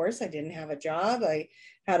divorce, I didn't have a job. I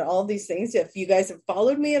had all these things. If you guys have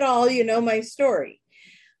followed me at all, you know my story.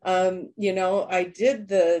 I did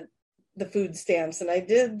the food stamps, and I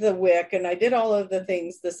did the WIC, and I did all of the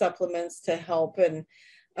things, the supplements to help. And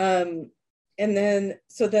then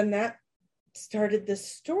that started this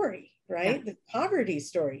story, right? The poverty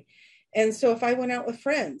story. And so if I went out with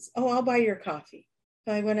friends, I'll buy your coffee.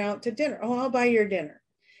 If I went out to dinner, I'll buy your dinner.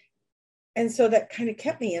 And so that kind of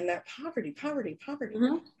kept me in that poverty.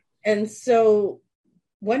 Mm-hmm. And so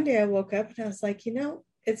one day I woke up and I was like,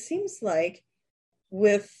 it seems like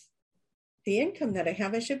with the income that I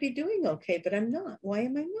have, I should be doing okay, but I'm not. Why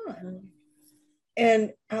am I not? Mm-hmm.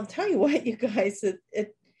 And I'll tell you what, you guys,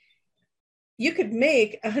 you could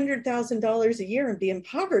make $100,000 a year and be in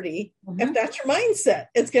poverty. Mm-hmm. If that's your mindset.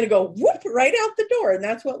 It's going to go whoop right out the door. And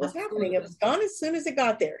that's what was happening. It was gone as soon as it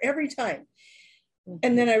got there, every time. Mm-hmm.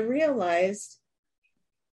 And then I realized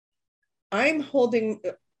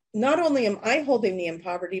not only am I holding me in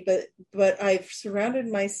poverty, but I've surrounded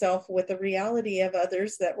myself with the reality of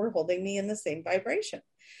others that were holding me in the same vibration.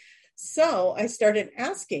 So I started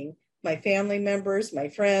asking my family members, my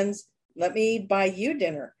friends, let me buy you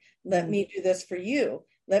dinner. Let me do this for you.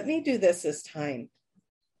 Let me do this time.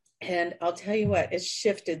 And I'll tell you what, it's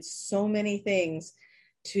shifted so many things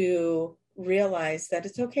to realize that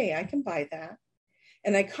it's okay. I can buy that.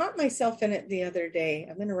 And I caught myself in it the other day.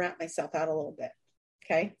 I'm going to wrap myself out a little bit.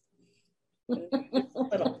 Okay.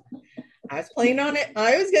 I was playing on it.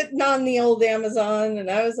 I was getting on the old Amazon,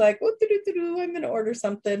 and I was like, I'm going to order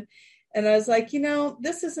something. And I was like,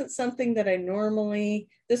 this isn't something that I normally,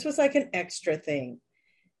 this was like an extra thing.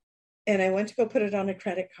 And I went to go put it on a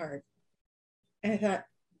credit card. And I thought,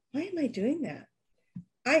 why am I doing that?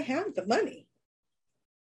 I have the money.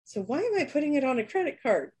 So why am I putting it on a credit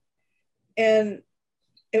card? And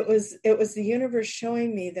it was the universe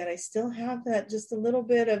showing me that I still have that just a little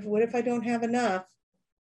bit of, what if I don't have enough?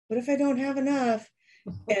 What if I don't have enough?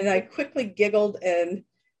 And I quickly giggled, and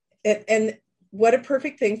what a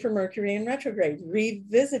perfect thing for Mercury in retrograde,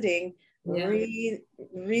 revisiting,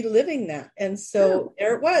 reliving that. And so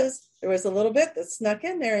there it was. There was a little bit that snuck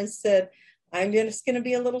in there and said, I'm just going to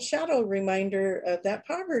be a little shadow reminder of that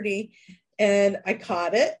poverty. And I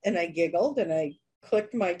caught it, and I giggled, and I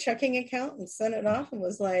clicked my checking account and sent it off and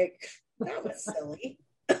was like, that was silly,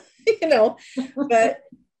 you know, but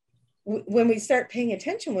when we start paying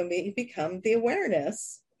attention, when we become the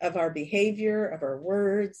awareness of our behavior, of our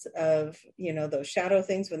words, of, you know, those shadow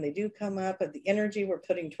things when they do come up, of the energy we're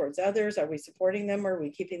putting towards others, are we supporting them? Or are we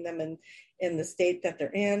keeping them in the state that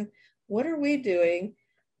they're in? What are we doing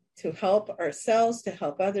to help ourselves, to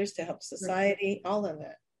help others, to help society, all of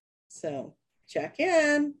it? So check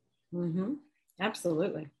in. Mm-hmm.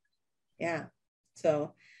 Absolutely. Yeah.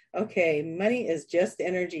 So, okay. Money is just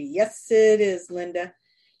energy. Yes, it is, Linda.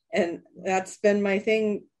 And that's been my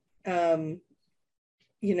thing.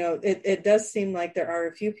 You know, it does seem like there are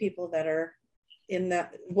a few people that are in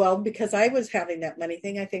that. Well, because I was having that money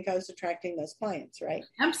thing, I think I was attracting those clients, right?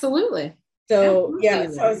 Absolutely. So, Absolutely.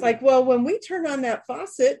 yeah. So I was like, well, when we turn on that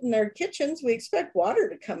faucet in our kitchens, we expect water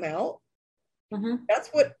to come out. Mm-hmm. That's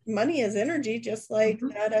what money is, energy, just like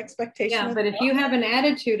that expectation. Yeah, but if you have an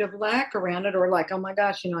attitude of lack around it, or like, oh my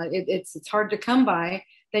gosh, you know, it's hard to come by,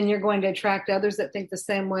 then you're going to attract others that think the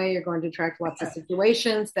same way. You're going to attract lots of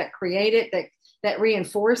situations that create it, that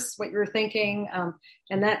reinforce what you're thinking.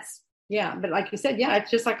 And that's, yeah, but like you said, yeah, it's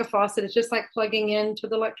just like a faucet. It's just like plugging into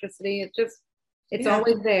the electricity. It's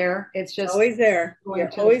always there. It's just always there. You're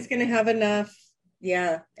always going to have enough.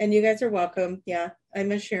 Yeah. And you guys are welcome. Yeah.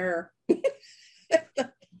 I'm a sharer.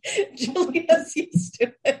 Julia's used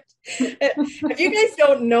to it. If you guys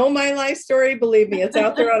don't know my life story, believe me, it's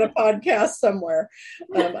out there on a podcast somewhere.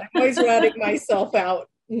 I'm always ratting myself out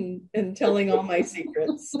and telling all my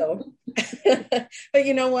secrets. So, but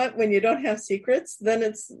you know what? When you don't have secrets, then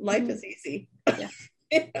life is easy. Yeah.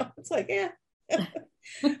 You know, it's like, yeah.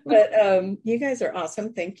 But you guys are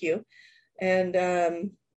awesome. Thank you.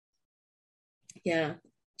 And yeah,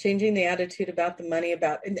 changing the attitude about the money,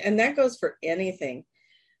 and that goes for anything.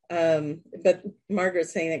 But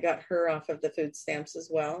Margaret's saying it got her off of the food stamps as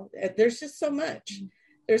well. There's just so much.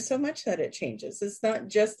 There's so much that it changes. It's not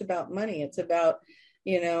just about money. It's about,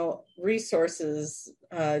 you know, resources.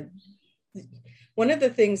 One of the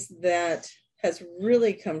things that has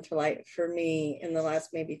really come to light for me in the last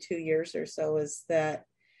maybe 2 years or so is that,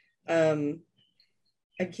 again,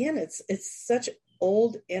 it's such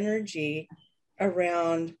old energy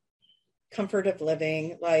around comfort of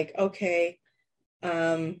living. Like, okay,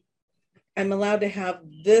 I'm allowed to have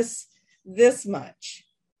this much,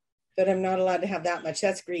 but I'm not allowed to have that much.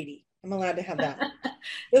 That's greedy. I'm allowed to have that much.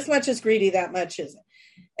 This much is greedy, that much isn't.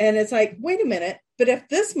 And it's like, wait a minute, but if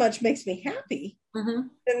this much makes me happy,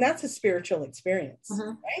 then that's a spiritual experience,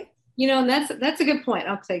 right? You know, and that's a good point.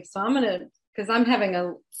 Okay, so because I'm having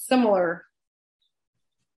a similar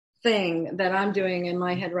thing that I'm doing in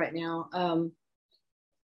my head right now.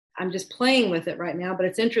 I'm just playing with it right now, but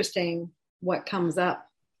it's interesting what comes up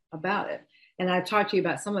about it. And I've talked to you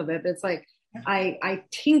about some of it, but it's like, I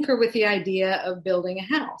tinker with the idea of building a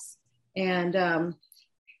house, and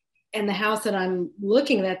the house that I'm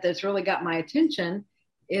looking at that's really got my attention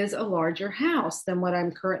is a larger house than what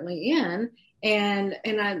I'm currently in. And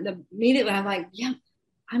immediately I'm like, yeah,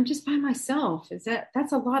 I'm just by myself.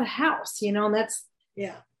 That's a lot of house, you know, and that's,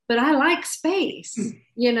 yeah. But I like space,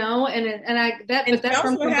 you know, it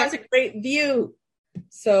also has a great view.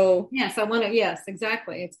 So yes, I want to. Yes,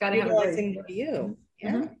 exactly. It's got to have a great view.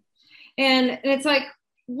 Yeah. Mm-hmm. And it's like,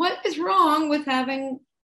 what is wrong with having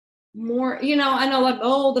more? You know, I know, like,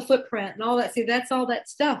 the footprint and all that. See, that's all that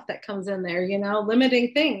stuff that comes in there. You know,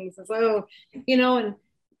 limiting things. So, you know,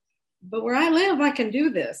 but where I live, I can do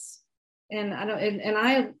this, and I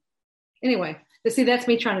don't. Anyway. But see, that's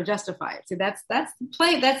me trying to justify it. See, that's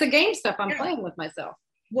play. That's the game stuff I'm playing with myself.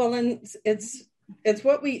 Well, and it's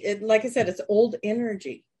what like I said, it's old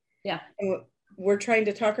energy. Yeah. And we're trying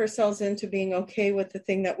to talk ourselves into being okay with the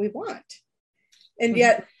thing that we want. And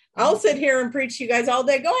yet I'll sit here and preach to you guys all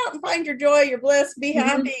day. Go out and find your joy, your bliss, be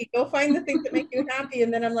happy. Go find the things that make you happy.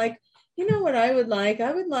 And then I'm like, you know what I would like?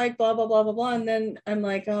 I would like blah, blah, blah, blah, blah. And then I'm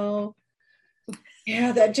like, oh,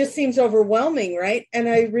 yeah, that just seems overwhelming, right? And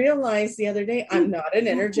I realized the other day, I'm not an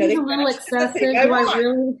energetic. It's a little excessive. It's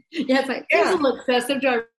a little excessive.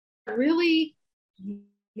 Do I really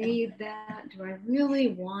need that? Do I really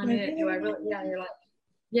want it? Do I really? Yeah, you're like,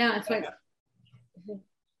 yeah. It's like.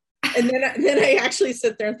 And then I actually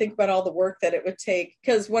sit there and think about all the work that it would take,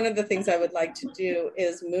 because one of the things I would like to do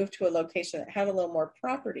is move to a location that had a little more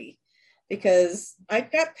property, because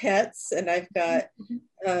I've got pets and I've got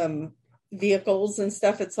vehicles and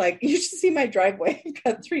stuff. It's like, you should see my driveway. I've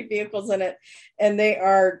got 3 vehicles in it and they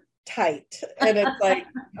are tight. And it's like,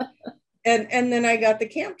 And then I got the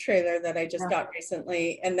camp trailer that I just got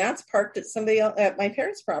recently, and that's parked at somebody else, at my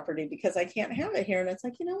parents' property, because I can't have it here. And it's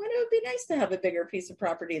like, you know what, it would be nice to have a bigger piece of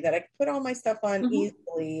property that I could put all my stuff on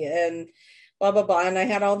easily and blah, blah, blah. And I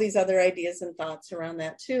had all these other ideas and thoughts around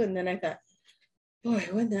that too. And then I thought, boy,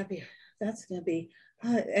 wouldn't that be, that's going to be,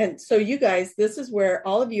 and so you guys, this is where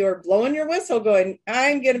all of you are blowing your whistle going,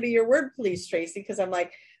 I'm going to be your word police, Tracie, because I'm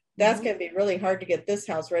like, that's going to be really hard to get this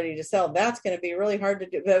house ready to sell. That's going to be really hard to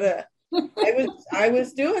do. Blah, blah. I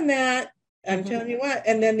was doing that. I'm telling you what.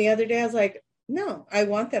 And then the other day I was like, no, I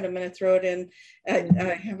want that. I'm going to throw it in.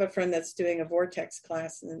 I have a friend that's doing a vortex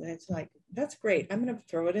class, and it's like, that's great. I'm going to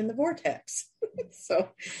throw it in the vortex. So,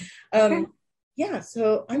 yeah,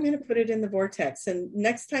 so I'm going to put it in the vortex. And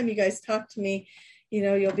next time you guys talk to me, you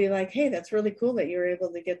know, you'll be like, hey, that's really cool that you were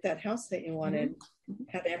able to get that house that you wanted,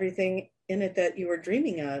 had everything in it that you were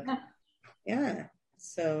dreaming of. Yeah.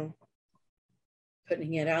 So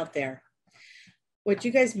putting it out there. What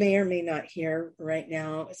you guys may or may not hear right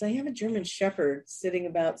now is I have a German Shepherd sitting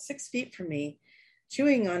about 6 feet from me,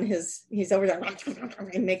 chewing on he's over there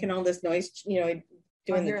and making all this noise, you know,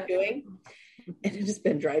 doing the chewing. And it has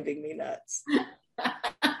been driving me nuts.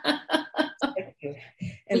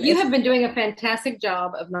 And you have been doing a fantastic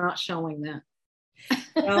job of not showing that.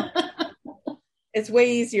 Well, it's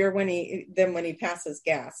way easier than when he passes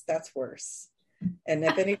gas. That's worse. And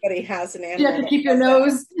if anybody has an animal, you have to keep your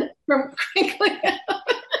nose from crinkling out.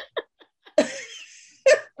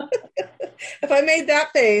 If I made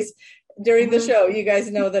that face during the show, you guys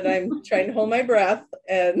know that I'm trying to hold my breath.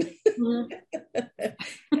 And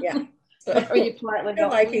yeah, so you politely they're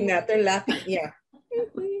liking that. They're laughing. Yeah.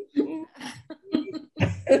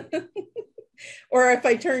 Or if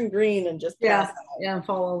I turn green and just pass out. Yeah, and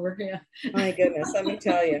fall over. Yeah. My goodness, let me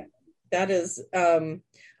tell you, that is. I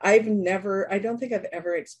don't think I've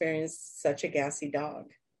ever experienced such a gassy dog.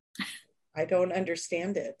 I don't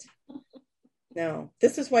understand it. No,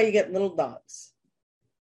 this is why you get little dogs.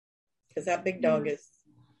 Because that big dog is,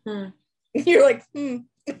 you're like, I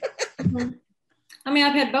mean,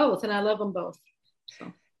 I've had both and I love them both.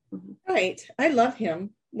 So. Right. I love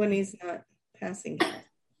him when he's not passing gas.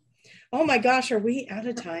 Oh my gosh, are we out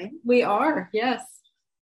of time? We are, yes.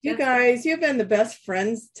 You guys, you've been the best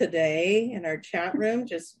friends today in our chat room,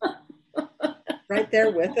 just right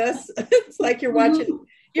there with us. It's like you're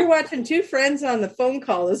watching two friends on the phone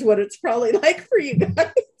call is what it's probably like for you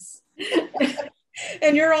guys.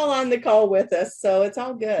 And you're all on the call with us, so it's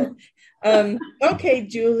all good. Okay,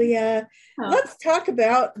 Julia, let's talk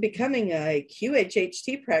about becoming a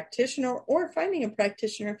QHHT practitioner or finding a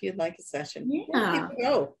practitioner if you'd like a session. Yeah.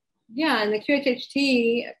 Go. Yeah, and the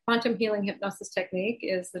QHHT, quantum healing hypnosis technique,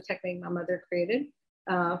 is the technique my mother created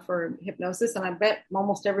for hypnosis. And I bet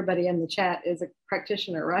almost everybody in the chat is a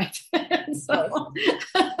practitioner, right? So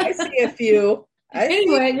I see a few.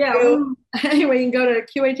 Anyway, you can go to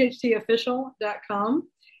qhhtofficial.com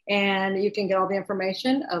and you can get all the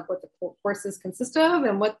information of what the courses consist of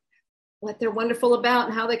and what they're wonderful about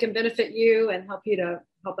and how they can benefit you and help you to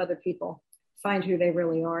help other people find who they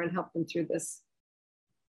really are and help them through this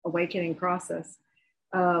awakening process.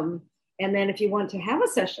 And then if you want to have a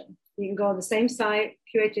session, you can go to the same site,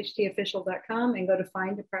 qhhtofficial.com, and go to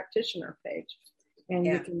find a practitioner page. And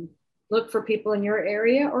you can look for people in your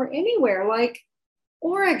area or anywhere like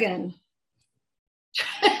Oregon.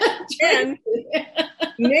 And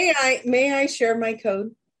may I share my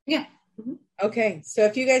code? Yeah. Okay. So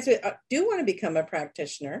if you guys do want to become a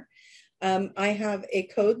practitioner, I have a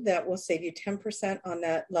code that will save you 10% on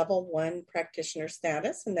that level 1 practitioner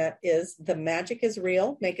status. And that is the magic is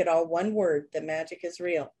real. Make it all one word. The magic is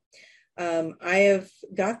real. I have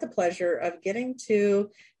got the pleasure of getting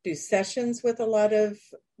to do sessions with a lot of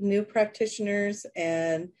new practitioners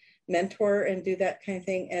and mentor and do that kind of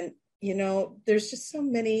thing. And, you know, there's just so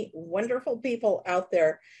many wonderful people out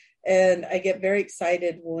there. And I get very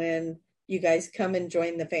excited when you guys come and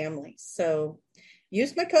join the family. So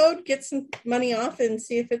use my code, get some money off, and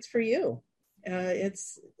see if it's for you.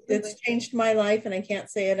 It's changed my life, and I can't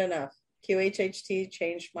say it enough. QHHT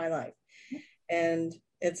changed my life, and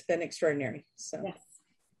it's been extraordinary. So,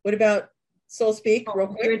 What about Soul Speak? Real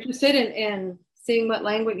quick. If you're interested in seeing what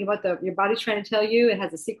language, your body's trying to tell you, it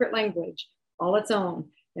has a secret language, all its own.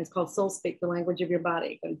 And it's called Soul Speak, the language of your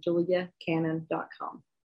body. Go to juliacannon.com.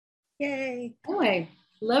 Yay! Anyway,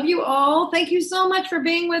 love you all. Thank you so much for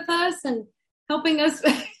being with us and helping us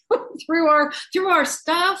through our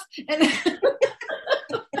stuff and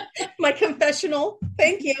my confessional.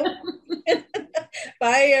 Thank you.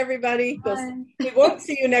 Bye, everybody. Bye. We won't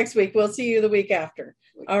see you next week. We'll see you the week after.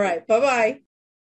 All right. Bye-bye.